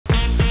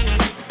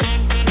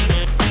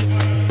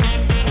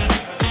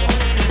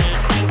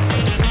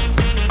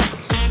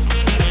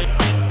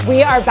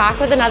We are back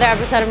with another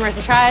episode of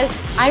Marissa Tries.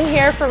 I'm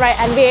here for my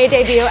NBA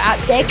debut at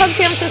Bay Club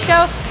San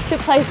Francisco to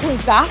play some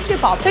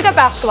basketball, pickup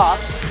basketball.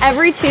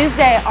 Every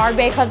Tuesday, our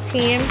Bay Club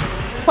team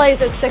plays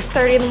at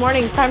 6:30 in the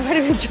morning, so I'm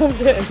ready to jump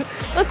in.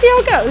 Let's see how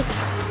it goes.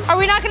 Are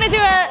we not gonna do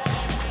a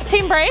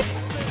team break?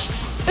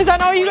 Is that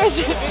not what you guys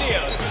do?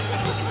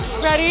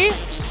 Ready?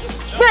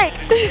 Break!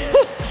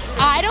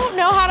 I don't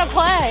know how to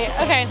play.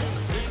 Okay.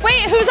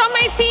 Wait, who's on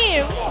my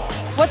team?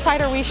 What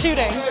side are we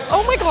shooting?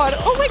 Oh my god,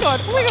 oh my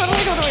god, oh my god, oh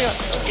my god, oh my god.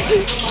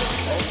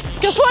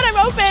 Guess what, I'm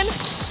open.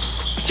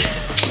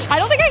 I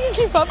don't think I can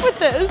keep up with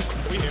this.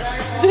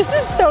 This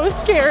is so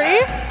scary.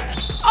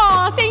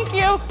 Aw, thank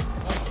you.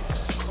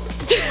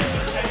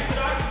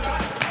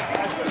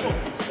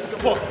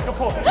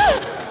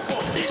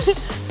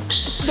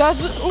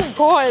 That's, oh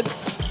god.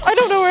 I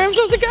don't know where I'm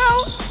supposed to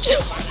go.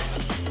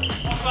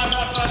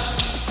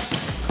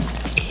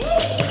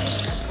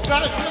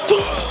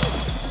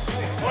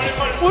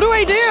 What do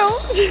I do?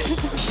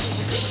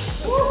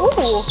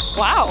 Ooh,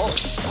 wow.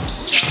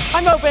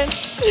 I'm open.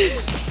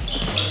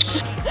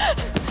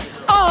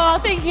 Oh,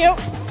 thank you.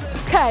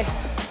 Okay.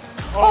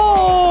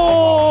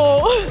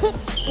 Oh,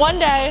 one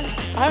day.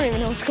 I don't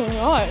even know what's going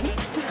on.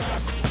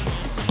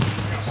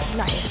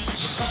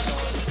 Nice.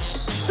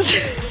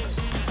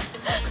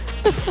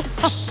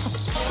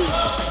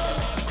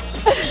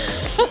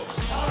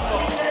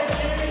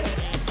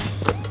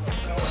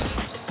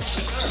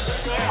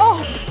 Oh,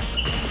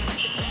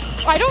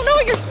 I don't know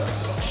what you're,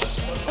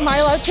 am I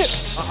allowed to?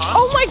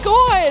 Oh my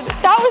god,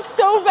 that was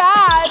so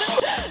bad.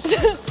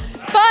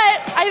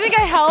 But I think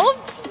I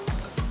helped.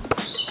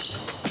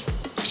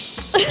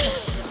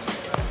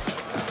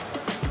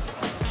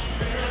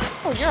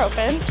 Oh, you're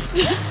open.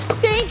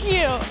 Thank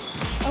you.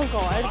 Oh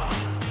god.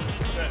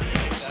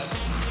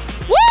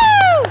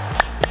 Woo!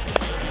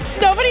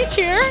 Does nobody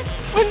cheer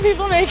when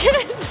people make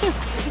it?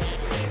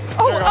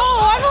 Oh,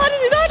 I'm allowed to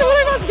do that?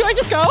 What am I supposed to do? I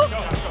just go?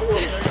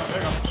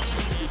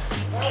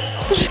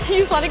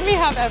 He's letting me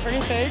have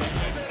everything.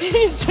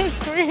 He's so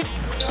sweet.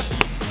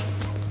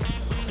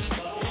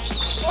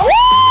 Woo!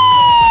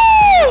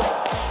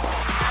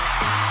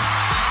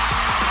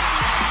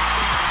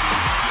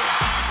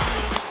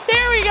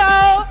 There we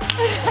go.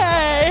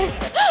 Hey,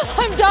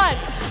 I'm done.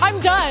 I'm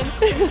done.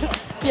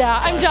 Yeah,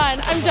 I'm done.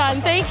 I'm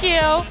done. Thank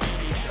you.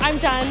 I'm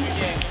done.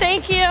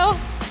 Thank you.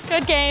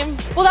 Good game.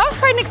 Well, that was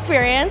quite an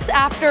experience.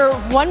 After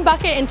 1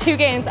 bucket in 2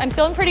 games, I'm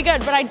feeling pretty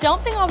good, but I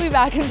don't think I'll be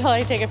back until I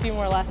take a few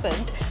more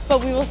lessons.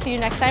 But we will see you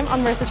next time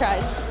on Marissa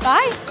Tries.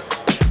 Bye.